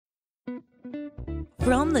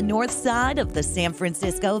From the north side of the San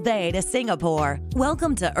Francisco Bay to Singapore,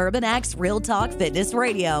 welcome to Urban X Real Talk Fitness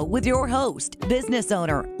Radio with your host, business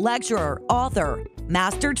owner, lecturer, author,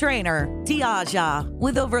 master trainer, Tiaja.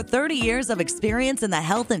 With over 30 years of experience in the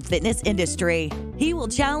health and fitness industry, he will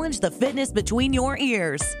challenge the fitness between your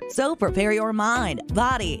ears. So prepare your mind,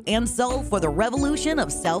 body, and soul for the revolution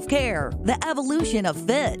of self-care, the evolution of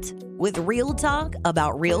fit, with real talk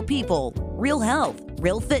about real people, real health,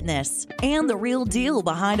 real fitness, and the real deal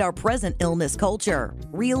behind our present illness culture.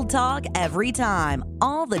 Real talk every time,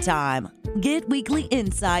 all the time. Get weekly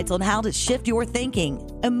insights on how to shift your thinking,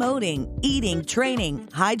 emoting, eating, training,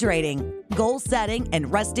 hydrating, goal setting,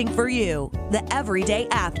 and resting for you, the everyday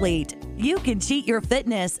athlete. You can cheat your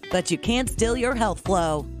fitness, but you can't steal your health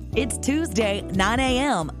flow. It's Tuesday, 9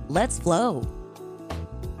 a.m. Let's flow.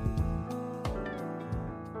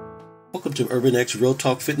 Welcome to Urban X Real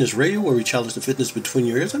Talk Fitness Radio, where we challenge the fitness between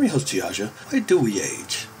your ears. I'm your host, Tiaja. Why do we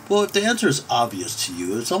age? Well, if the answer is obvious to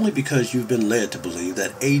you, it's only because you've been led to believe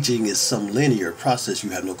that aging is some linear process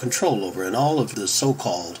you have no control over, and all of the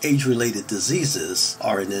so-called age-related diseases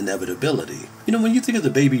are an inevitability. You know, when you think of the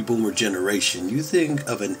baby boomer generation, you think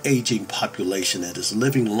of an aging population that is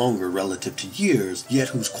living longer relative to years, yet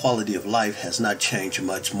whose quality of life has not changed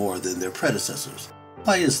much more than their predecessors.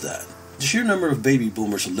 Why is that? The sheer number of baby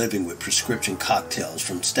boomers living with prescription cocktails,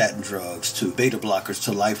 from statin drugs to beta blockers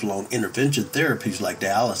to lifelong intervention therapies like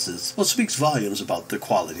dialysis, speaks volumes about their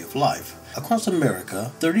quality of life. Across America,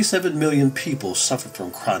 37 million people suffer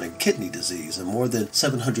from chronic kidney disease, and more than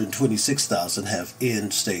 726,000 have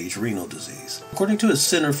end-stage renal disease. According to a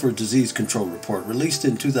Center for Disease Control report released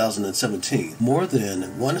in 2017, more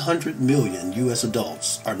than 100 million U.S.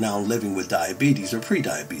 adults are now living with diabetes or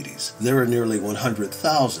prediabetes. There are nearly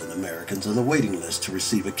 100,000 Americans on the waiting list to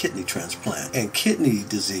receive a kidney transplant, and kidney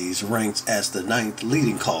disease ranks as the 9th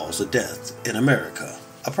leading cause of death in America.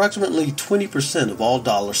 Approximately 20% of all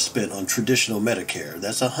dollars spent on traditional Medicare,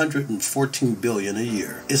 that's $114 billion a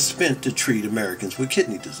year, is spent to treat Americans with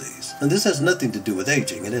kidney disease. And this has nothing to do with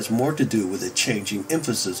aging. It has more to do with a changing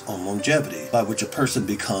emphasis on longevity, by which a person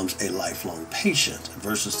becomes a lifelong patient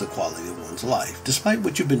versus the quality of one's life. Despite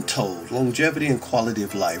what you've been told, longevity and quality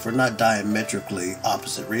of life are not diametrically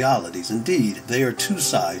opposite realities. Indeed, they are two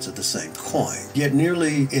sides of the same coin. Yet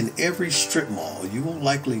nearly in every strip mall, you will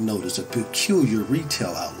likely notice a peculiar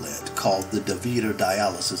retail outlet called the DaVita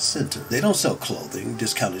Dialysis Center. They don't sell clothing,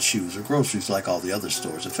 discounted shoes, or groceries like all the other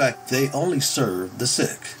stores. In fact, they only serve the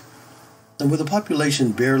sick. And with a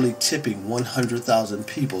population barely tipping 100,000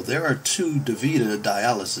 people, there are 2 DaVita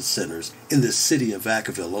dialysis centers in the city of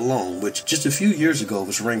Vacaville alone, which just a few years ago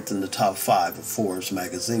was ranked in the top 5 of Forbes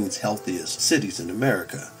magazine's healthiest cities in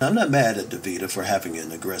America. Now, I'm not mad at DaVita for having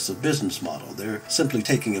an aggressive business model. They're simply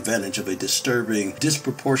taking advantage of a disturbing,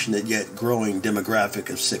 disproportionate yet growing demographic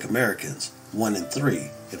of sick Americans. 1 in 3,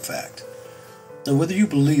 in fact. And whether you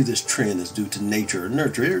believe this trend is due to nature or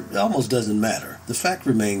nurture, it almost doesn't matter. The fact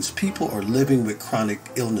remains, people are living with chronic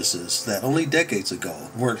illnesses that only decades ago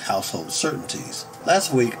weren't household certainties.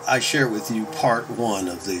 Last week, I shared with you part 1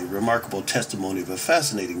 of the remarkable testimony of a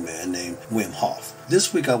fascinating man named Wim Hof.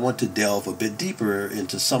 This week, I want to delve a bit deeper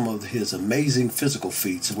into some of his amazing physical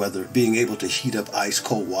feats, whether being able to heat up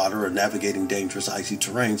ice-cold water or navigating dangerous icy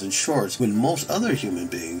terrains in shorts when most other human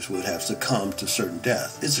beings would have succumbed to certain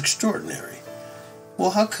death. It's extraordinary.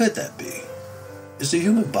 Well, how could that be? Is the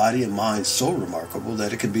human body and mind so remarkable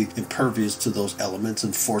that it can be impervious to those elements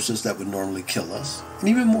and forces that would normally kill us? An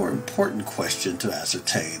even more important question to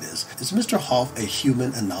ascertain is Mr. Hof a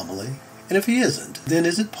human anomaly? And if he isn't, then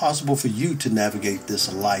is it possible for you to navigate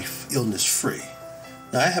this life illness-free?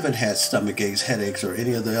 Now, I haven't had stomach aches, headaches, or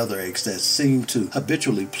any of the other aches that seem to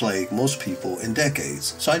habitually plague most people in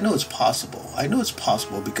decades. So I know it's possible. I know it's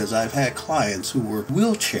possible because I've had clients who were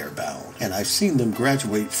wheelchair-bound, and I've seen them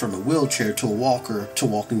graduate from a wheelchair to a walker to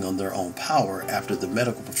walking on their own power after the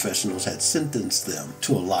medical professionals had sentenced them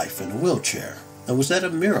to a life in a wheelchair. Now, was that a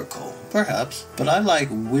miracle? Perhaps, but I, like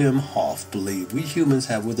Wim Hof, believe we humans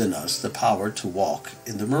have within us the power to walk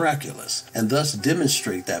in the miraculous, and thus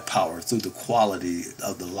demonstrate that power through the quality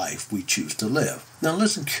of the life we choose to live. Now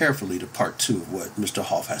listen carefully to part 2 of what Mr.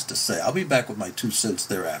 Hof has to say. I'll be back with my 2 cents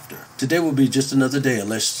thereafter. Today will be just another day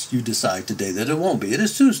unless you decide today that it won't be. It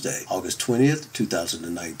is Tuesday, August 20th,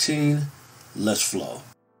 2019. Let's flow.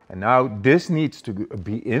 And now this needs to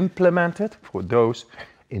be implemented for those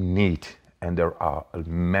in need. And there are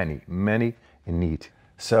many, many in need.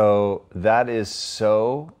 So that is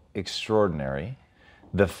so extraordinary.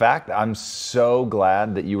 The fact, I'm so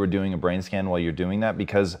glad that you were doing a brain scan while you're doing that,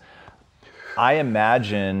 because I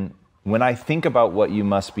imagine when I think about what you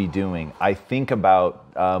must be doing, I think about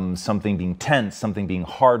something being tense, something being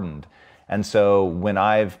hardened. And so when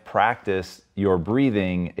I've practiced your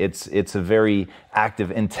breathing, it's a very active,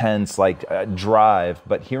 intense, drive.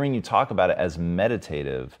 But hearing you talk about it as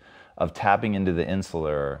meditative, of tapping into the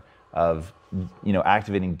insular, of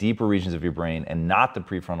activating deeper regions of your brain and not the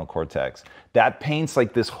prefrontal cortex, that paints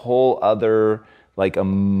like this whole other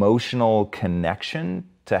emotional connection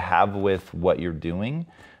to have with what you're doing,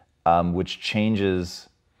 which changes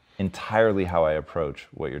entirely how I approach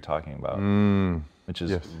what you're talking about. Which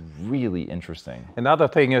is really interesting. Another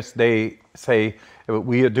thing is they say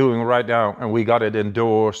we are doing right now, and we got it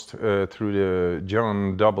endorsed through the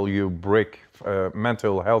John W. Brick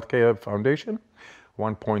Mental Healthcare Foundation,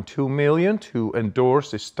 1.2 million to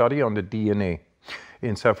endorse a study on the DNA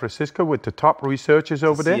in San Francisco with the top researchers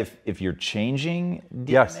over there. If you're changing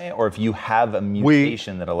DNA or if you have a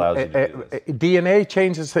mutation that allows you to do this. DNA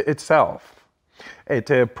changes itself. It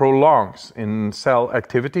prolongs in cell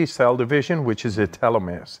activity, cell division, which is a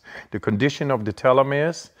telomeres. The condition of the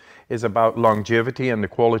telomeres is about longevity and the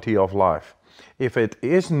quality of life. If it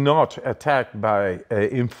is not attacked by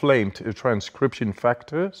inflamed transcription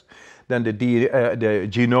factors, then the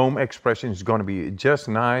genome expression is going to be just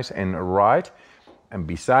nice and right. And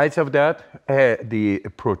besides of that, the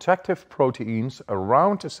protective proteins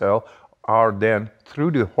around the cell are then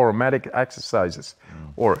through the hormetic exercises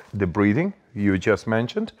or the breathing you just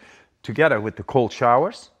mentioned, together with the cold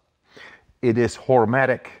showers. It is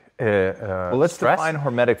hormetic well, let's stress. Define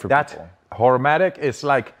hormetic for people. Hormetic is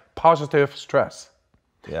like positive stress,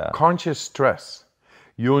 conscious stress.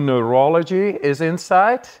 Your neurology is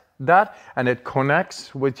inside that, and it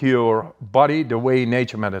connects with your body the way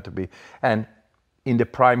nature meant it to be. And in the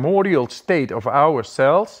primordial state of our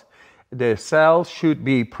cells, the cells should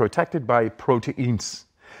be protected by proteins.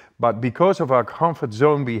 But because of our comfort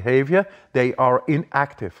zone behavior, they are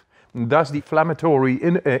inactive. And thus the inflammatory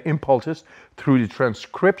impulses through the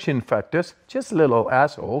transcription factors, just little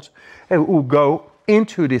assholes, who go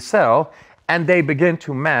into the cell and they begin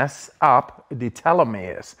to mess up the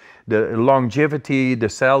telomeres, the longevity, the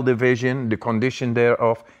cell division, the condition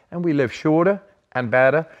thereof, and we live shorter and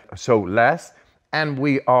better, so less, and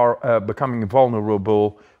we are becoming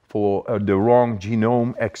vulnerable for the wrong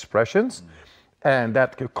genome expressions. And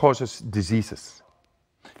that causes diseases.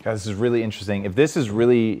 Guys, this is really interesting. If this is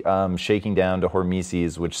really shaking down to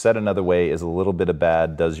hormesis, which said another way is a little bit of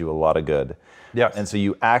bad, does you a lot of good. Yes. And so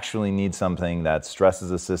you actually need something that stresses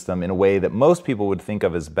the system in a way that most people would think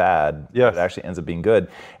of as bad, yes. but it actually ends up being good.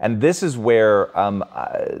 And this is where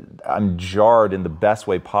I'm jarred in the best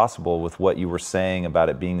way possible with what you were saying about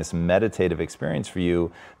it being this meditative experience for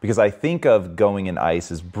you, because I think of going in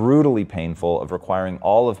ice as brutally painful, of requiring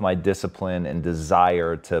all of my discipline and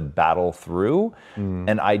desire to battle through.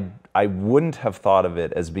 And I wouldn't have thought of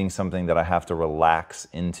it as being something that I have to relax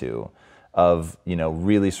into, of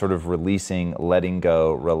really sort of releasing, letting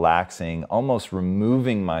go, relaxing, almost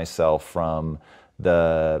removing myself from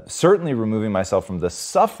certainly removing myself from the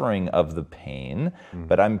suffering of the pain.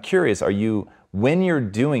 But I'm curious, when you're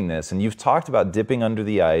doing this, and you've talked about dipping under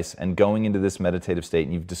the ice and going into this meditative state,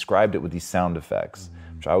 and you've described it with these sound effects,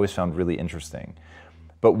 which I always found really interesting.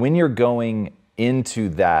 But when you're going into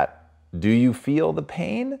that, do you feel the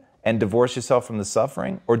pain and divorce yourself from the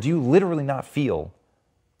suffering? Or do you literally not feel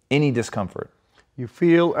any discomfort? You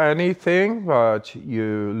feel anything, but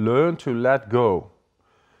you learn to let go.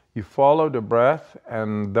 You follow the breath,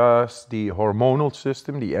 and thus the hormonal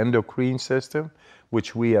system, the endocrine system,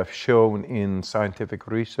 which we have shown in scientific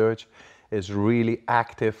research, is really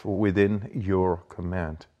active within your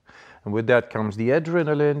command. And with that comes the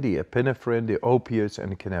adrenaline, the epinephrine, the opiates,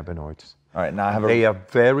 and the cannabinoids. All right, now they are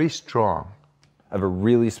very strong. They're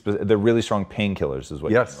really strong painkillers is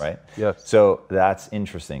what you mean, right? Yes. So that's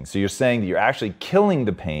interesting. So you're saying that you're actually killing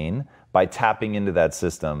the pain by tapping into that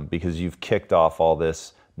system because you've kicked off all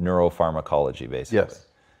this neuropharmacology, basically. Yes.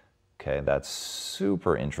 Okay, that's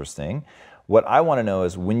super interesting. What I want to know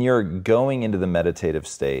is when you're going into the meditative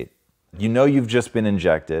state, you've just been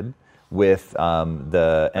injected with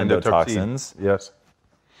the endotoxins. Yes.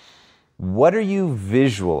 What are you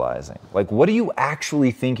visualizing? What are you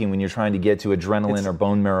actually thinking when you're trying to get to adrenaline or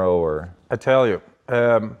bone marrow or? I tell you,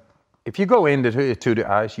 if you go into the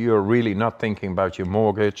ice, you're really not thinking about your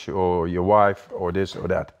mortgage or your wife or this or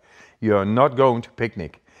that. You're not going to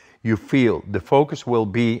picnic. You feel, the focus will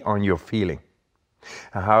be on your feeling.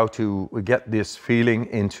 How to get this feeling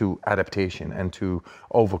into adaptation and to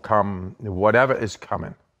overcome whatever is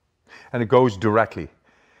coming. And it goes directly.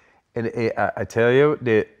 And I tell you,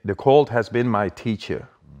 the cold has been my teacher.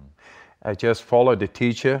 I just follow the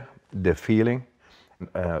teacher, the feeling,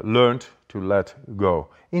 learned to let go.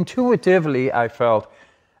 Intuitively, I felt,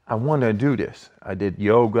 I want to do this. I did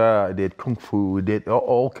yoga, I did kung fu, I did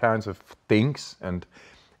all kinds of things, and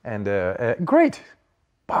great.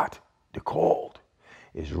 But the cold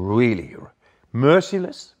is really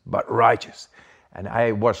merciless but righteous. And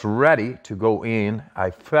I was ready to go in.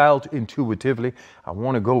 I felt intuitively, I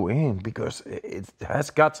want to go in because it has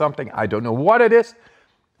got something. I don't know what it is.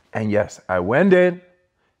 And yes, I went in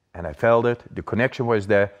and I felt it. The connection was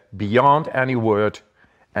there beyond any word.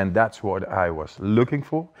 And that's what I was looking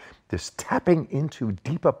for. This tapping into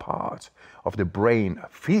deeper parts of the brain,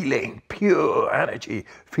 feeling pure energy,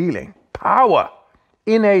 feeling power,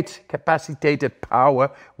 innate capacitated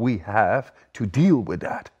power we have to deal with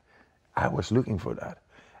that. I was looking for that.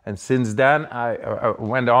 And since then, I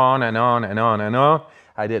went on and on and on and on.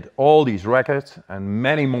 I did all these records and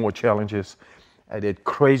many more challenges. I did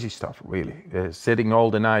crazy stuff, really. Sitting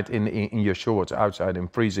all the night in your shorts outside in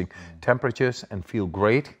freezing temperatures and feel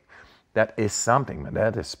great. That is something, man.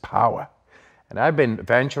 That is power. And I've been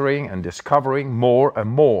venturing and discovering more and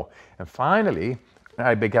more. And finally,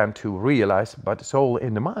 I began to realize, but it's all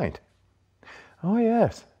in the mind. Oh,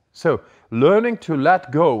 yes. So learning to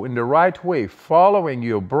let go in the right way, following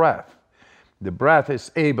your breath. The breath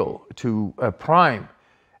is able to prime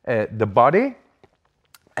the body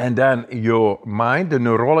and then your mind, the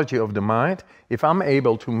neurology of the mind. If I'm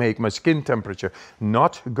able to make my skin temperature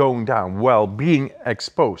not going down while being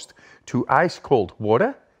exposed to ice cold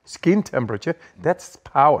water, skin temperature, that's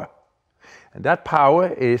power. And that power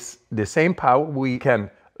is the same power we can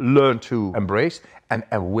learn to embrace and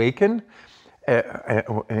awaken,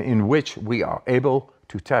 in which we are able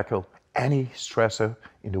to tackle any stressor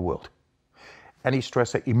in the world. Any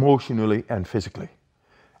stressor emotionally and physically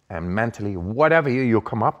and mentally, whatever you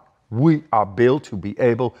come up, we are built to be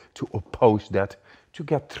able to oppose that, to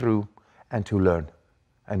get through and to learn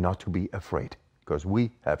and not to be afraid, because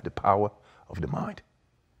we have the power of the mind.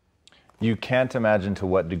 You can't imagine to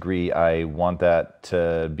what degree I want that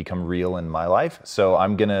to become real in my life. So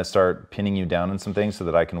I'm going to start pinning you down on some things so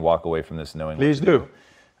that I can walk away from this knowing. Please do.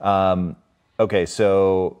 Okay,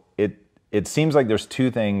 so it seems like there's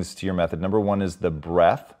two things to your method. Number one is the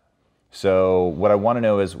breath. So what I want to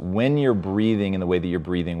know is when you're breathing in the way that you're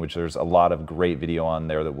breathing, which there's a lot of great video on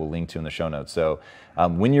there that we'll link to in the show notes. So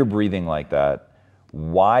when you're breathing like that,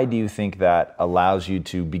 why do you think that allows you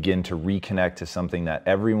to begin to reconnect to something that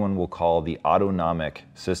everyone will call the autonomic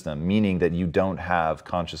system, meaning that you don't have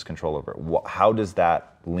conscious control over it? How does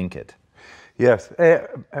that link it? Yes,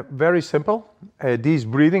 very simple. These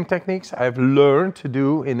breathing techniques I've learned to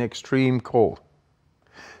do in extreme cold.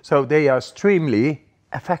 So they are extremely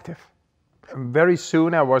effective. Very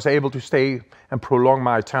soon I was able to stay and prolong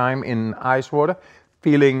my time in ice water,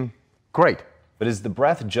 feeling great. But is the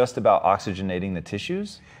breath just about oxygenating the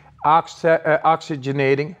tissues?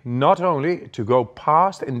 Oxygenating not only to go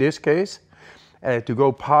past, in this case, to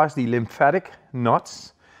go past the lymphatic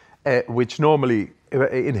knots, which normally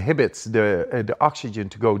inhibits the oxygen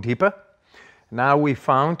to go deeper. Now we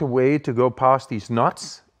found a way to go past these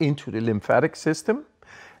knots into the lymphatic system.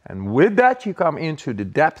 And with that you come into the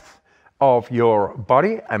depth of your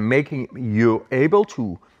body and making you able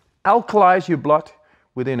to alkalize your blood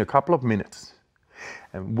within a couple of minutes.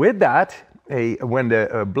 And with that, when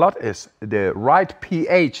the blood is the right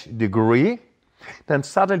pH degree, then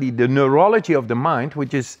suddenly the neurology of the mind,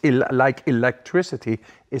 which is like electricity,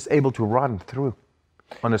 is able to run through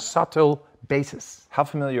on a subtle basis. How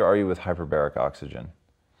familiar are you with hyperbaric oxygen?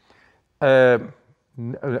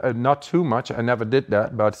 Not too much. I never did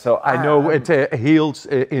that, but so I know it heals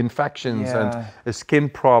infections and skin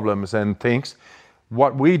problems and things.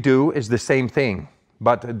 What we do is the same thing,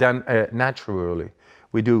 but then naturally.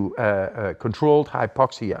 We do controlled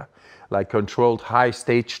hypoxia, like controlled high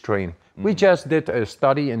stage strain. We just did a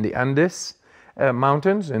study in the Andes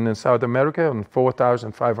mountains in South America on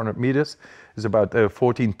 4,500 meters. It's about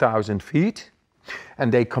 14,000 feet.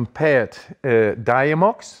 And they compared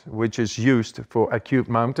Diamox, which is used for acute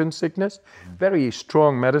mountain sickness, very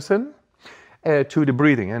strong medicine, to the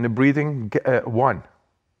breathing. And the breathing won.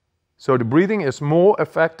 So the breathing is more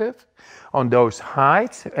effective on those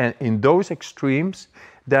heights and in those extremes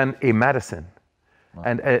than a medicine. Wow.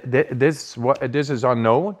 And this is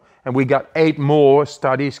unknown. And we got 8 more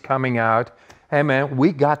studies coming out. Hey man,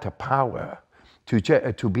 we got the power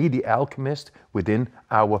to be the alchemist within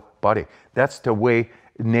our body. That's the way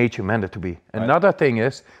nature meant it to be. Right. Another thing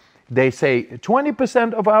is, they say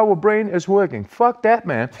 20% of our brain is working. Fuck that,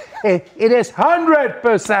 man. It is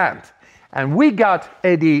 100%. And we got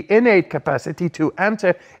the innate capacity to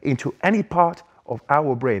enter into any part of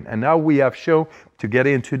our brain. And now we have shown to get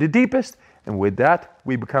into the deepest And with that,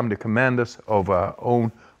 we become the commanders of our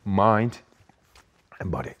own mind and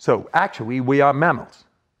body. So actually, we are mammals.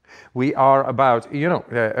 We are about,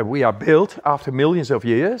 we are built after millions of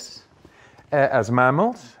years as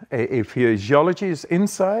mammals. A physiology is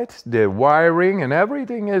inside, the wiring and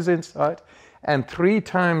everything is inside. And 3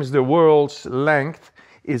 times the world's length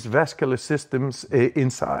is vascular systems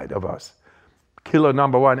inside of us. Killer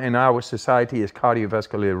number 1 in our society is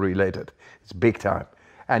cardiovascular related. It's big time.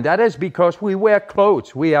 And that is because we wear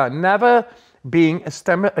clothes. We are never being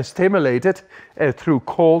stimulated through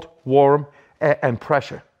cold, warm, and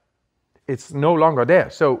pressure. It's no longer there.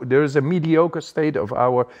 So there is a mediocre state of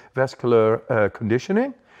our vascular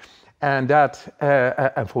conditioning. And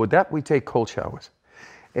for that, we take cold showers.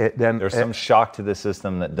 Then there's some shock to the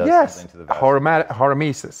system that does something to the vascular.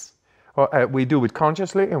 Hormesis. We do it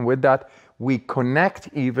consciously, and with that, we connect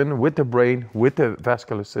even with the brain, with the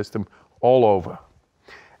vascular system all over.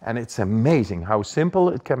 And it's amazing how simple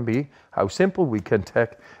it can be, how simple we can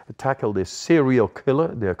tackle this serial killer,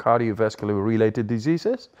 the cardiovascular related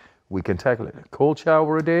diseases. We can tackle it. A cold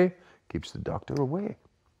shower a day keeps the doctor away.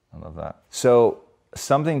 I love that. So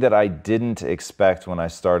something that I didn't expect when I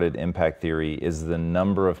started Impact Theory is the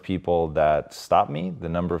number of people that stop me, the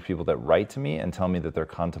number of people that write to me and tell me that they're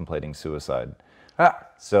contemplating suicide.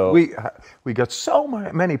 So we got so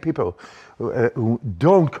many people who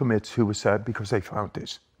don't commit suicide because they found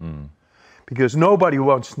this. Because nobody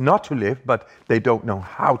wants not to live, but they don't know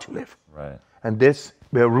how to live. Right. And this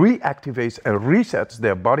reactivates and resets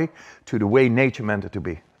their body to the way nature meant it to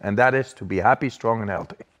be. And that is to be happy, strong, and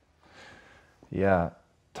healthy. Yeah.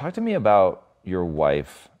 Talk to me about your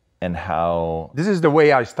wife and how... This is the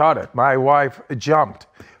way I started. My wife jumped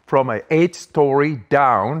from an 8-story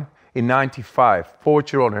down in 95. 4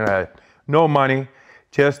 children. I had no money,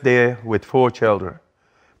 just there with 4 children.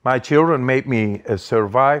 My children made me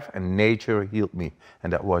survive, and nature healed me.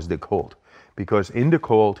 And that was the cold. Because in the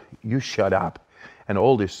cold, you shut up. And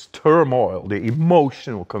all this turmoil, the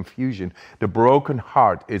emotional confusion, the broken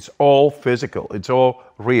heart, it's all physical. It's all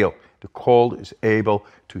real. The cold is able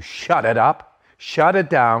to shut it up, shut it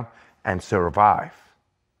down, and survive.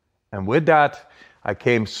 And with that, I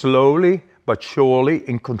came slowly but surely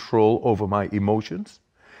in control over my emotions.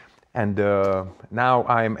 And now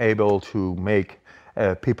I'm able to make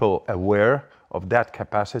people aware of that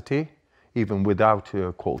capacity, even without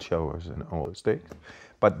cold showers and all those things.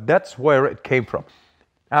 But that's where it came from.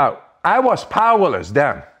 Now, I was powerless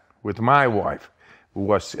then with my wife, who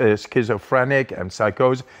was schizophrenic and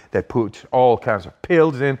psychosis. They put all kinds of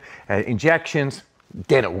pills in, injections,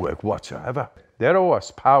 didn't work whatsoever. There I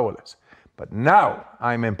was powerless. But now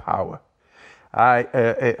I'm in power.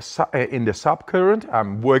 In the subcurrent,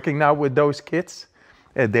 I'm working now with those kids.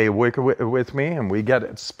 They work with me, and we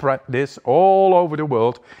get spread this all over the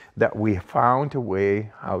world, that we found a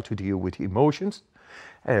way how to deal with emotions,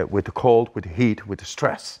 with the cold, with the heat, with the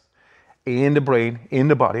stress. In the brain, in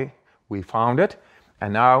the body, we found it.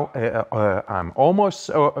 And now I'm almost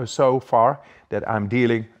so far that I'm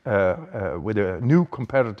dealing with a new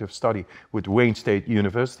comparative study with Wayne State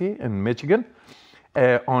University in Michigan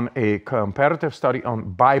on a comparative study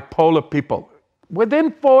on bipolar people.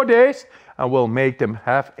 Within 4 days, I will make them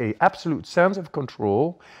have an absolute sense of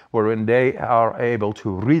control, wherein they are able to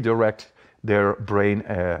redirect their brain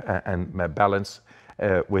and balance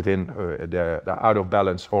within the out of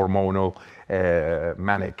balance hormonal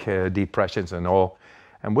manic depressions and all.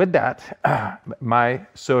 And with that, my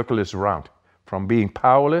circle is round, from being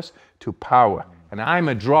powerless to power. And I'm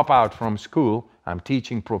a dropout from school. I'm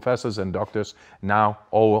teaching professors and doctors now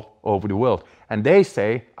all over the world. And they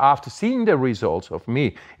say, after seeing the results of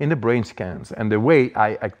me in the brain scans and the way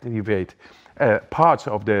I activate parts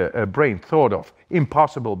of the brain thought of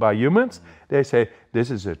impossible by humans, they say,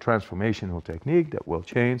 this is a transformational technique that will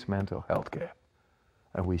change mental health care.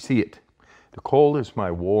 And we see it. The cold is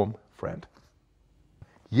my warm friend.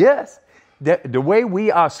 Yes, the way we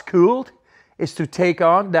are schooled is to take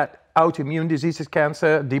on that autoimmune diseases,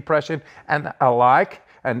 cancer, depression, and alike,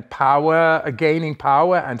 and power, gaining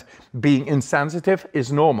power and being insensitive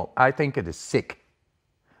is normal. I think it is sick.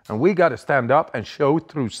 And we got to stand up and show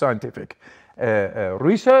through scientific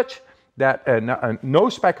research that no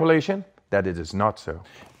speculation that it is not so.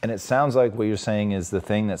 And it sounds like what you're saying is the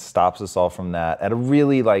thing that stops us all from that at a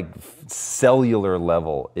really cellular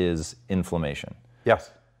level is inflammation.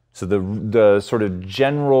 Yes. So the sort of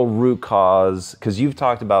general root cause, because you've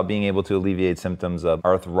talked about being able to alleviate symptoms of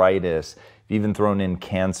arthritis, you've even thrown in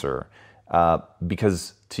cancer,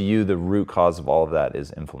 because to you the root cause of all of that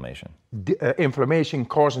is inflammation. Inflammation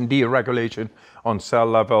causing deregulation on cell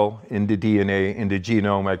level, in the DNA, in the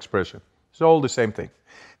genome expression. It's all the same thing.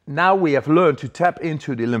 Now we have learned to tap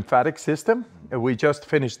into the lymphatic system. We just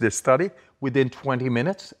finished this study. Within 20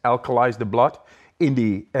 minutes, alkalize the blood in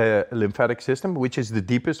the lymphatic system, which is the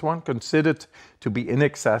deepest one, considered to be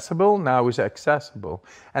inaccessible, now is accessible.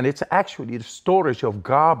 And it's actually the storage of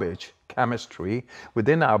garbage chemistry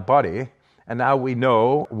within our body. And now we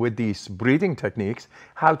know with these breathing techniques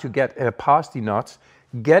how to get past the knots,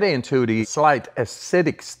 get into the slight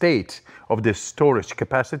acidic state of the storage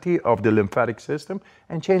capacity of the lymphatic system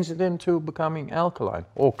and change it into becoming alkaline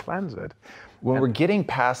or cleanse it. When we're getting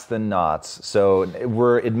past the knots, so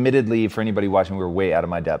we're admittedly, for anybody watching, we're way out of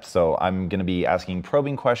my depth. So I'm going to be asking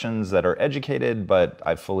probing questions that are educated, but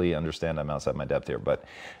I fully understand I'm outside my depth here. But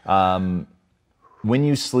when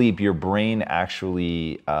you sleep, your brain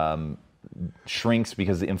actually shrinks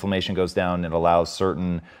because the inflammation goes down. It allows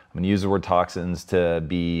certain, I'm going to use the word toxins, to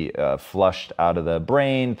be flushed out of the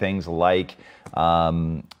brain, things like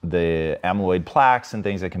the amyloid plaques and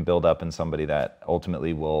things that can build up in somebody that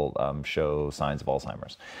ultimately will show signs of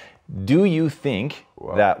Alzheimer's. Do you think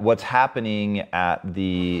that what's happening at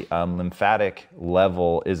the lymphatic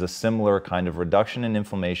level is a similar kind of reduction in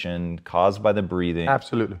inflammation caused by the breathing?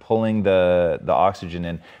 Absolutely. Pulling the oxygen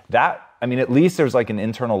in. That, I mean, at least there's like an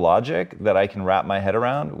internal logic that I can wrap my head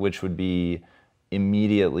around, which would be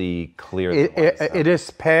immediately clear. It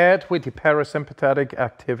is paired with the parasympathetic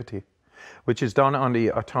activity, which is done on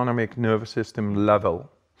the autonomic nervous system level.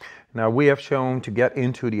 Now, we have shown to get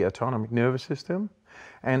into the autonomic nervous system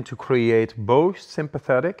and to create both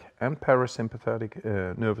sympathetic and parasympathetic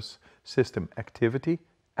nervous system activity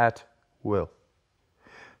at will.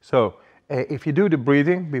 So if you do the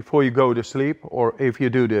breathing before you go to sleep, or if you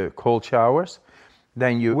do the cold showers,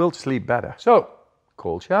 then you will sleep better. So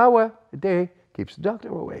cold shower a day keeps the doctor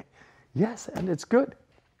away. Yes, and it's good.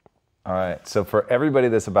 All right, so for everybody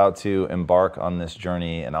that's about to embark on this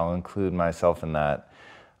journey, and I'll include myself in that,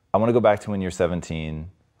 I want to go back to when you're 17.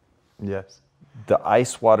 Yes. The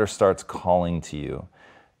ice water starts calling to you.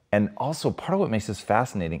 And also, part of what makes this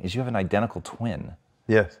fascinating is you have an identical twin.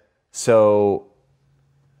 Yes. So,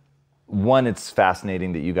 one, it's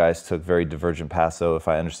fascinating that you guys took very divergent paths. So, if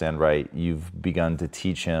I understand right, you've begun to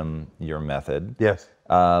teach him your method. Yes.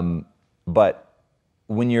 But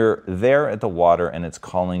when you're there at the water and it's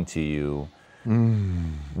calling to you,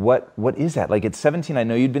 what is that? Like at 17, I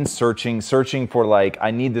know you'd been searching for like,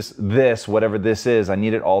 I need this, whatever this is, I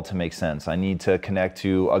need it all to make sense. I need to connect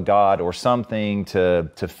to a God or something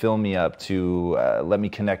to fill me up, to let me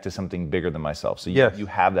connect to something bigger than myself. So you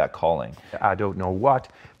have that calling. I don't know what,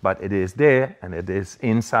 but it is there and it is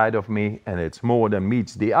inside of me and it's more than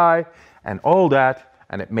meets the eye and all that.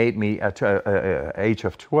 And it made me at age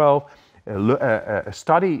of 12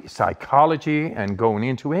 study psychology and going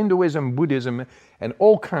into Hinduism, Buddhism, and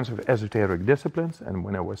all kinds of esoteric disciplines. And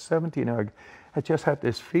when I was 17, I just had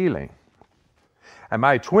this feeling. And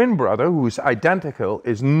my twin brother, who is identical,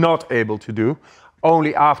 is not able to do,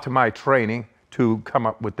 only after my training to come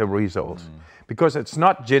up with the results. Because it's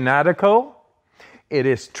not genetical, it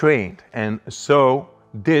is trained. And so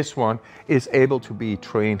this one is able to be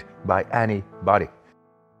trained by anybody.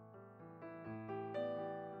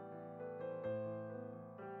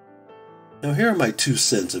 Now here are my 2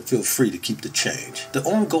 cents, and feel free to keep the change. The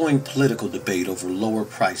ongoing political debate over lower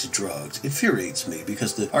priced drugs infuriates me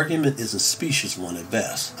because the argument is a specious one at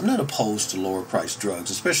best. I'm not opposed to lower priced drugs,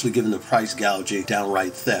 especially given the price gouging,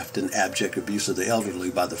 downright theft, and abject abuse of the elderly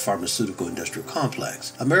by the pharmaceutical industrial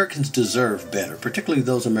complex. Americans deserve better, particularly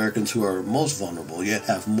those Americans who are most vulnerable yet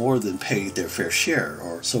have more than paid their fair share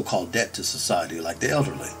or so-called debt to society, like the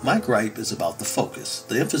elderly. My gripe is about the focus.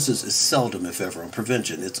 The emphasis is seldom, if ever, on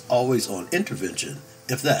prevention. It's always on intervention,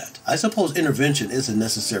 if that. I suppose intervention is a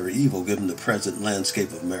necessary evil given the present landscape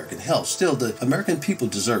of American health. Still, the American people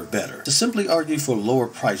deserve better. To simply argue for lower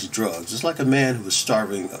priced drugs is like a man who is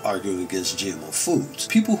starving arguing against GMO foods.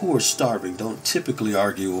 People who are starving don't typically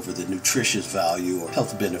argue over the nutritious value or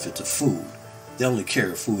health benefits of food. They only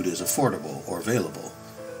care if food is affordable or available.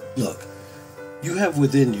 Look, you have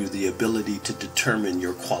within you the ability to determine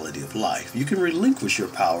your quality of life. You can relinquish your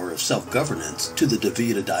power of self-governance to the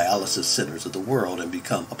DaVita dialysis centers of the world and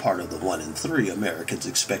become a part of the 1 in 3 Americans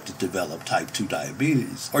expected to develop type 2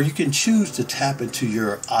 diabetes. Or you can choose to tap into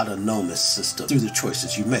your autonomous system through the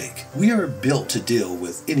choices you make. We are built to deal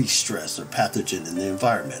with any stress or pathogen in the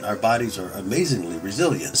environment. Our bodies are amazingly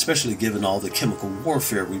resilient, especially given all the chemical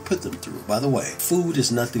warfare we put them through. By the way, food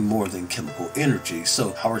is nothing more than chemical energy,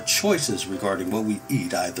 so our choices regarding what we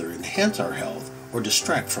eat either enhance our health or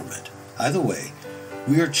distract from it. Either way,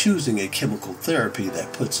 we are choosing a chemical therapy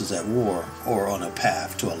that puts us at war or on a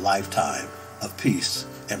path to a lifetime of peace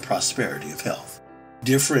and prosperity of health.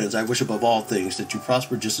 Dear friends, I wish above all things that you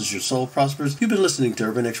prosper just as your soul prospers. You've been listening to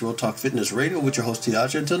Urban X Real Talk Fitness Radio with your host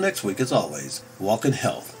Tiaja. Until next week, as always, walk in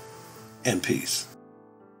health and peace.